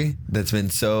industry that's been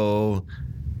so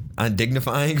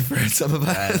undignifying for some of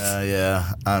us?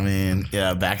 Yeah. I mean,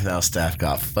 back of the house staff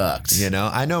got fucked. You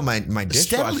know, I know my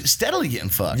dishwasher. Steadily getting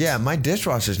fucked. Yeah, my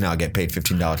dishwashers now get paid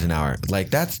 $15 an hour. Like,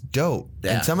 that's dope.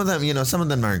 Yeah. And some of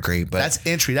them aren't great, but that's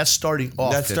entry. That's starting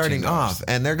off. that's starting $15. off.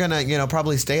 And they're going to,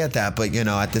 probably stay at that. But,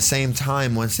 at the same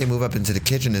time, once they move up into the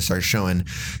kitchen and start showing,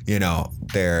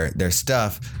 their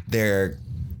stuff, they're,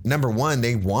 number one,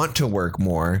 they want to work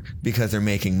more because they're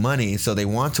making money. So they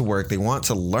want to work. They want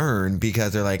to learn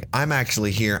because they're like, I'm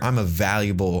actually here. I'm a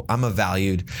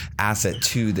valued asset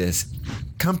to this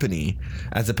company,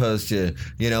 as opposed to,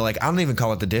 I don't even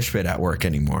call it the dish pit at work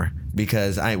anymore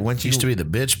because once you used to be the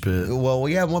bitch pit. Well,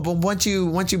 yeah, but once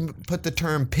you put the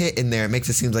term pit in there, it makes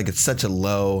it seem like it's such a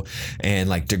low and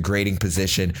like degrading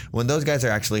position when those guys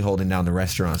are actually holding down the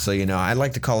restaurant. So, I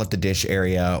like to call it the dish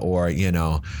area or,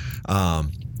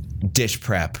 dish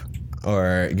prep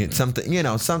or something,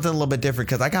 something a little bit different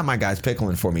because I got my guys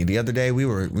pickling for me. The other day we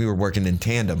were working in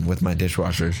tandem with my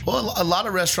dishwashers. Well, a lot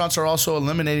of restaurants are also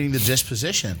eliminating the dish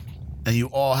position and you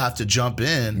all have to jump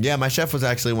in. Yeah, my chef was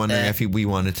actually wondering if we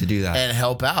wanted to do that. And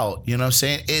help out. You know what I'm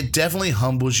saying? It definitely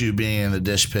humbles you being in the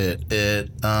dish pit.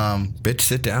 Bitch,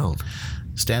 sit down.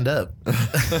 Stand up.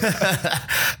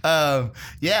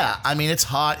 Yeah, I mean, it's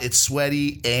hot, it's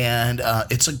sweaty, and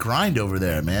it's a grind over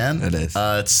there, man. It is.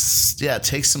 It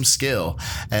takes some skill.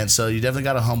 And so you definitely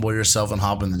got to humble yourself and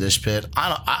hop in the dish pit.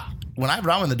 When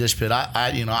I'm in the dish pit,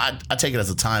 I take it as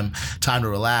a time to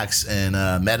relax and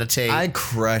meditate. I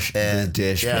crush the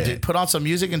dish pit. Dude, put on some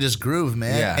music and just groove,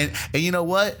 man. Yeah. And you know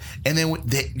what? And then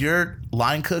your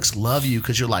line cooks love you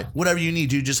because you're like, whatever you need,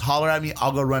 dude, just holler at me.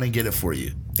 I'll go run and get it for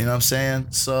you. You know what I'm saying?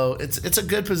 So it's a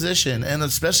good position and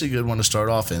especially a good one to start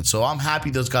off in. So I'm happy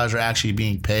those guys are actually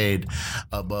being paid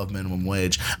above minimum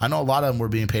wage. I know a lot of them were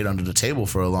being paid under the table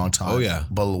for a long time. Oh, yeah.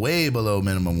 Way below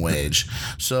minimum wage.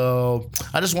 So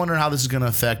I just wonder how this is going to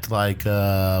affect with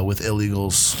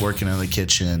illegals working in the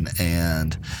kitchen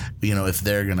and, if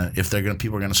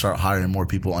people are going to start hiring more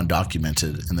people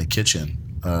undocumented in the kitchen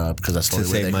because that's the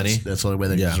only way that's the only way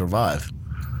they can survive.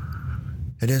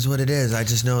 It is what it is. I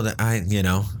just know that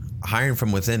hiring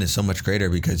from within is so much greater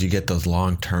because you get those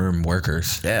long-term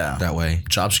workers. Yeah. That way.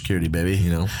 Job security, baby.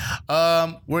 We're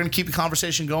going to keep the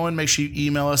conversation going. Make sure you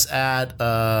email us at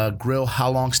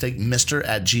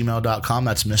grillhowlongsteakmr@gmail.com.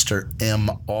 That's Mr.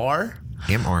 MR.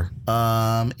 MR.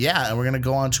 And we're going to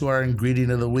go on to our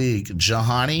ingredient of the week.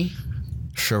 Jahani.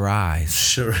 Shiraz.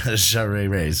 Charray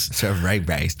Rays.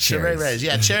 Charray Rays.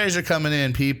 Yeah, cherries are coming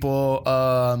in, people.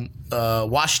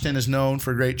 Washington is known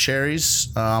for great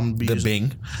cherries. The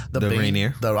Bing. The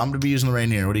Rainier. I'm going to be using the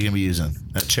Rainier. What are you going to be using?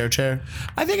 That chair?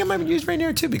 I think I might use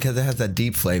Rainier too because it has that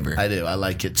deep flavor. I do. I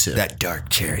like it too. That dark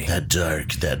cherry. That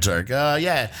dark.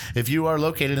 If you are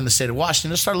located in the state of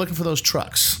Washington, just start looking for those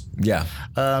trucks. Yeah.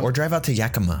 Or drive out to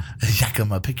Yakima.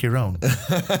 Yakima, pick your own.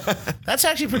 That's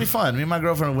actually pretty fun. Me and my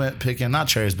girlfriend went picking, not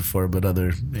cherries before, but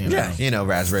other,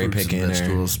 raspberry picking.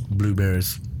 Vegetables,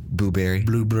 blueberries. Blueberry.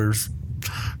 Blueblurs.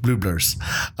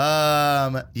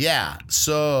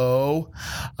 So,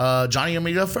 Johnny, you want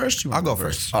me to go first? I'll go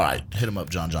first. All right. Hit him up,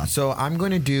 John. So I'm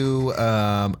going to do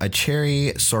a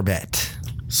cherry sorbet.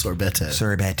 Sorbet.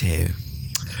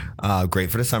 Great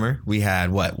for the summer. We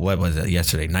had, what was it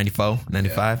yesterday? 94,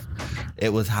 95? Yeah. It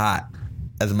was hot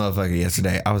as a motherfucker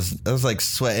yesterday. I was like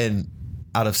sweating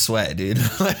out of sweat, dude.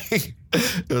 Like,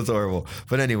 it was horrible.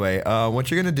 But anyway, what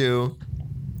you're going to do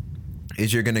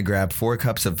is you're going to grab 4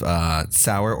 cups of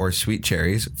sour or sweet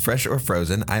cherries, fresh or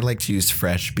frozen. I like to use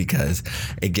fresh because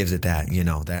it gives it that,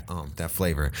 that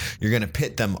flavor. You're going to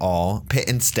pit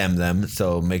and stem them.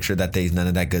 So make sure that there's none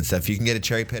of that good stuff. You can get a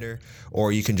cherry pitter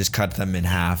or you can just cut them in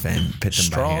half and pit them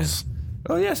by hand.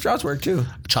 Oh yeah, straws work too.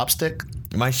 Chopstick.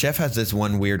 My chef has this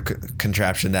one weird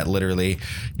contraption that literally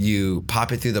you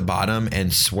pop it through the bottom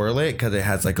and swirl it because it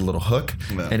has like a little hook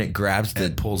and it grabs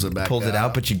and pulls it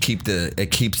out, but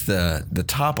it keeps the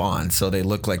top on so they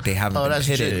look like they haven't been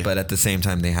pitted, but at the same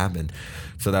time they have been.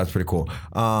 So that's pretty cool.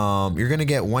 You're gonna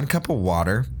get 1 cup of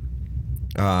water.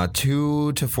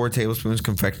 2 to 4 tablespoons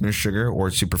confectioner's sugar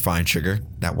or superfine sugar,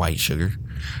 that white sugar.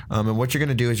 And what you're going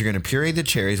to do is you're going to puree the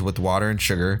cherries with water and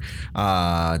sugar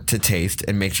to taste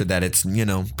and make sure that it's,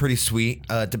 pretty sweet.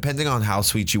 Depending on how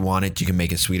sweet you want it, you can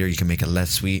make it sweeter, you can make it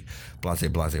less sweet, blah,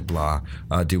 blah, blah,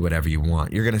 blah. Do whatever you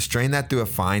want. You're going to strain that through a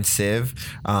fine sieve,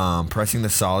 pressing the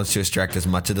solids to extract as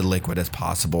much of the liquid as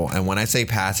possible. And when I say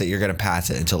pass it, you're going to pass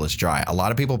it until it's dry. A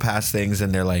lot of people pass things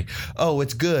and they're like, oh,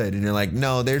 it's good. And you're like,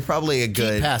 no, there's probably a good...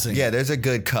 Keep passing. Yeah, there's a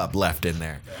good cup left in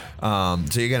there.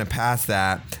 So you're going to pass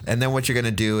that. And then what you're going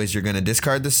to do is you're going to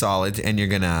discard the solids and you're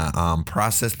going to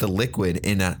process the liquid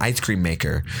in an ice cream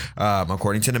maker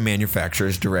according to the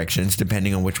manufacturer's directions,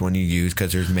 depending on which one you use,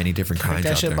 because there's many different kinds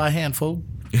That out shit there. by hand, fool.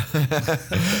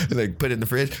 Like put it in the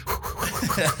fridge.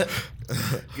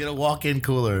 Get a walk-in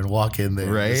cooler and walk in there.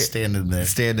 Right. Just stand in there.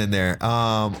 Stand in there.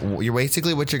 You're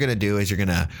basically what you're gonna do is you're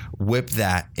gonna whip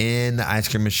that in the ice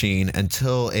cream machine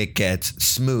until it gets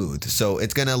smooth. So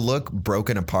it's gonna look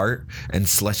broken apart and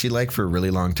slushy like for a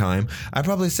really long time. I'd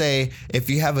probably say if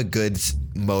you have a good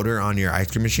motor on your ice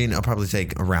cream machine, it'll probably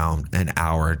take around an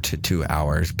hour to 2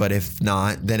 hours. But if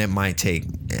not, then it might take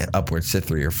upwards to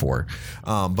 3 or 4.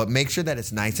 But make sure that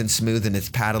it's nice and smooth and it's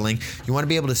paddling. You want to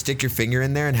be able to stick your finger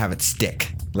in there and have it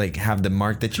stick, like have the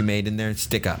mark that you made in there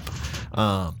stick up.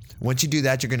 Once you do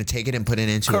that, you're going to take it and put it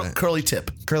into a Curly tip.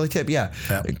 curly tip. Yeah.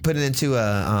 Put it into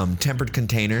a tempered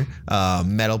container,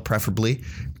 metal preferably.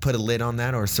 Put a lid on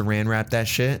that or saran wrap that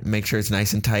shit. Make sure it's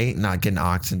nice and tight, not getting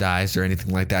oxidized or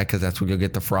anything like that, because that's where you'll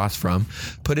get the frost from.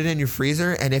 Put it in your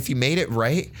freezer, and if you made it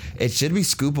right, it should be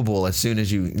scoopable as soon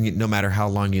as no matter how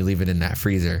long you leave it in that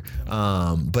freezer.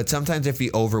 But sometimes if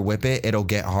you over whip it, it'll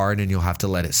get hard and you'll have to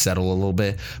let it settle a little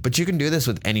bit. But you can do this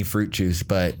with any fruit juice,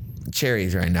 but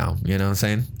cherries right now, you know what I'm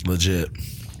saying? Legit.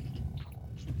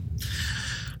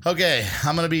 Okay,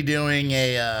 I'm gonna be doing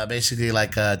a basically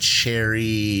like a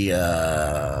cherry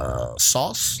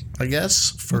sauce, I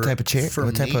guess. What type of cherry? For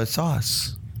What type meat. of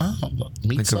sauce? Oh,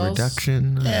 meat Like sauce? a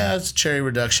reduction? Yeah, it's cherry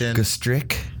reduction.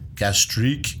 Gastric?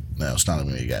 Gastrique. No, it's not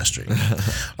gonna be a gastrique. All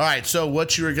right, so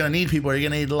what you're gonna need, people, are you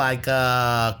gonna need like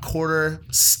a quarter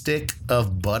stick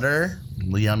of butter.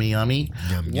 Yummy. Yum,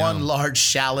 One yum. large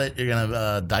shallot. You're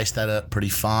gonna dice that up pretty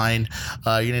fine.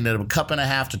 You're gonna need a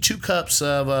 1.5 to 2 cups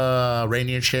of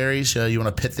Rainier cherries. You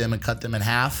want to pit them and cut them in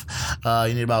half.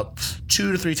 You need about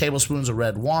 2 to 3 tablespoons of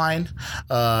red wine.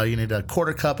 You need a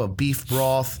 1/4 cup of beef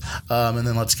broth, and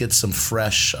then let's get some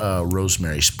fresh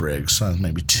rosemary sprigs.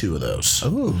 Maybe 2 of those.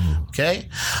 Ooh. Okay.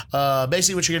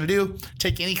 Basically, what you're gonna do: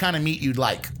 take any kind of meat you'd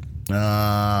like. You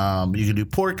can do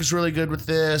pork is really good with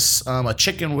this. A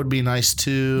chicken would be nice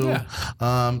too.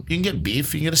 Yeah. You can get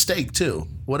beef. You can get a steak too.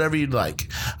 Whatever you'd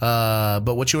like.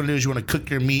 But what you want to do is you want to cook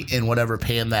your meat in whatever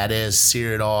pan that is.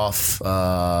 Sear it off.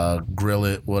 Grill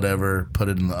it. Whatever. Put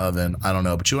it in the oven. I don't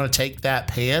know. But you want to take that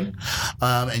pan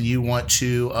and you want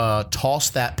to toss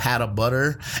that pat of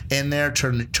butter in there.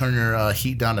 Turn your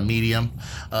heat down to medium.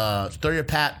 Throw your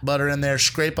pat butter in there.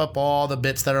 Scrape up all the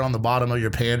bits that are on the bottom of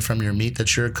your pan from your meat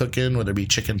that you're cooking, whether it be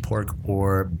chicken, pork,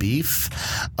 or beef.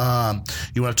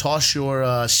 You want to toss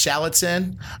your shallots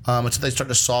in until they start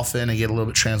to soften and get a little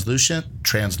bit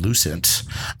translucent.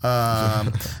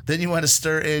 Then you want to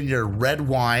stir in your red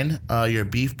wine, your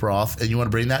beef broth, and you want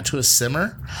to bring that to a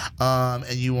simmer.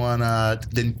 And you want to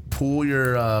then pull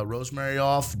your rosemary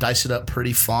off, dice it up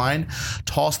pretty fine,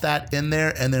 toss that in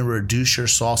there, and then reduce your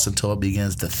sauce until it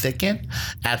begins to thicken.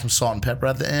 Add some salt and pepper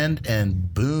at the end,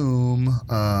 and boom.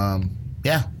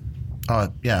 Yeah.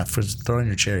 For throwing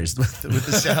your cherries with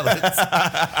the shallots.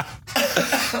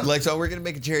 Like, so we're going to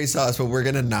make a cherry sauce, but we're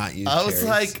going to not use I was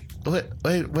cherries. like, wait,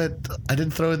 I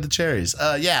didn't throw in the cherries.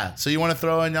 So you want to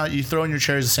throw in your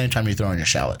cherries the same time you throw in your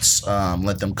shallots.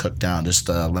 Let them cook down, just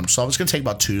let them soft. It's going to take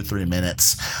about 2 to 3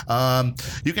 minutes.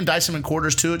 You can dice them in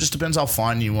quarters too. It just depends how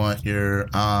fine you want your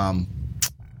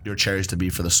cherries to be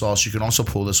for the sauce. You can also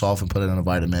pull this off and put it in a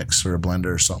Vitamix or a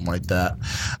blender or something like that.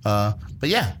 But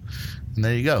yeah, and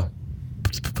there you go.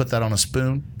 Put that on a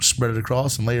spoon, spread it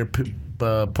across, and lay your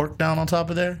pork down on top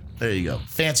of there. There you go.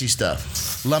 Fancy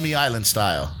stuff. Lummi Island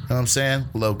style. You know what I'm saying?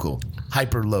 Local.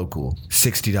 Hyper local.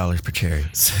 $60 per cherry.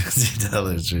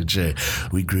 $60 per cherry.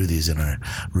 We grew these in our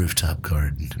rooftop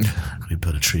garden. We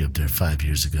put a tree up there 5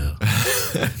 years ago.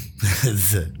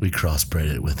 We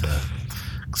crossbred it with a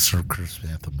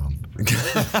chrysanthemum.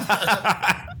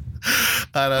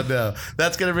 I don't know.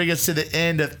 That's going to bring us to the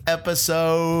end of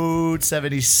episode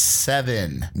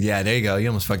 77. Yeah, there you go. You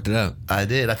almost fucked it up. I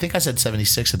did. I think I said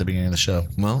 76 at the beginning of the show.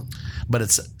 Well, But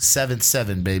it's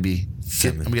 77, baby.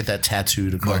 I'm going to get that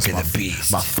tattooed across Mark of the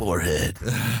beast. my forehead.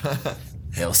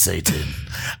 Hail Satan.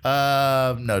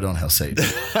 No, don't hail Satan.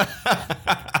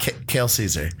 Hail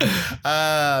Caesar.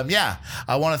 Yeah,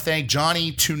 I want to thank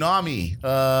Johnny Toonami.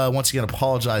 Once again,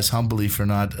 apologize humbly for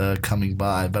not coming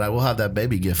by, but I will have that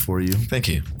baby gift for you. Thank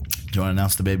you. Do you want to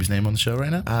announce the baby's name on the show right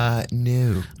now?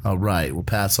 No. All right, we'll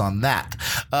pass on that.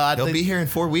 He'll be here in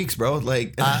 4 weeks, bro.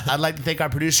 Like, I'd like to thank our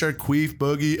producer, Queef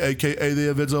Boogie, a.k.a.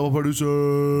 the Invincible Producer.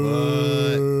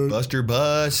 what? Buster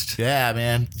Bust. Yeah,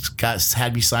 man.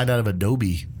 Had me signed out of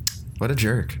Adobe. What a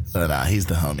jerk. Nah, he's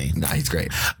the homie. Nah, he's great.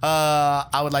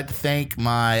 I would like to thank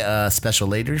my special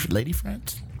lady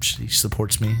friend. She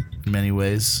supports me in many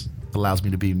ways, allows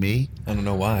me to be me. I don't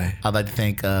know why. I'd like to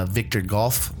thank Victor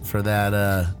Golf for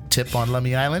that tip on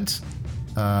Lummi Island.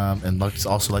 And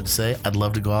also like to say, I'd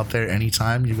love to go out there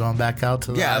anytime you're going back out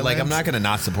to the Yeah, like, I'm islands. not going to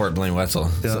not support Blaine Wetzel.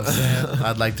 You know what I'm saying?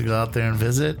 I'd like to go out there and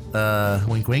visit.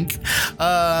 Wink, wink.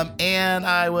 And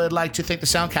I would like to thank the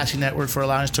Soundcasting Network for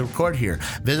allowing us to record here.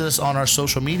 Visit us on our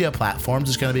social media platforms.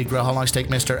 It's going to be Grill How Long Steak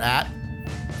Mister at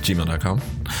Gmail.com.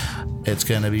 It's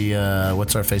going to be,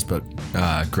 what's our Facebook?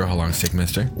 Grill How Long Steak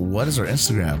Mister. What is our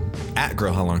Instagram? At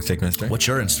Grill How Long Steak Mister. What's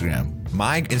your Instagram?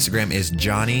 My Instagram is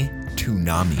Johnny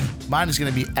Toonami. Mine is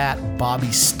going to be at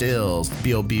Bobby Stills,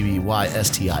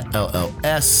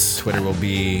 BOBBYSTILLS. Twitter will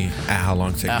be at How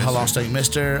Long Steak At Mister. How Long Steak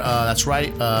Mister. That's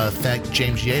right. Thank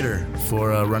James Yater for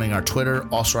running our Twitter,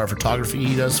 also our photography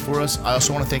he does for us. I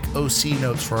also want to thank OC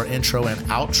Notes for our intro and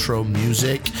outro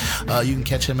music. You can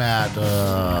catch him at,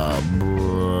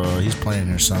 he's playing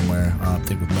here somewhere, I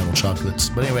think with Metal Chocolates.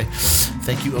 But anyway,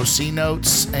 thank you, OC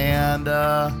Notes. And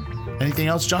anything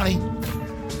else, Johnny?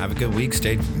 Have a good week.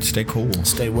 Stay cool.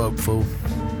 Stay woke, fool.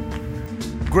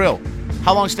 Grill.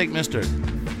 How long steak, mister?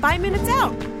 5 minutes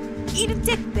out. Eat a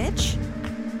dick, bitch.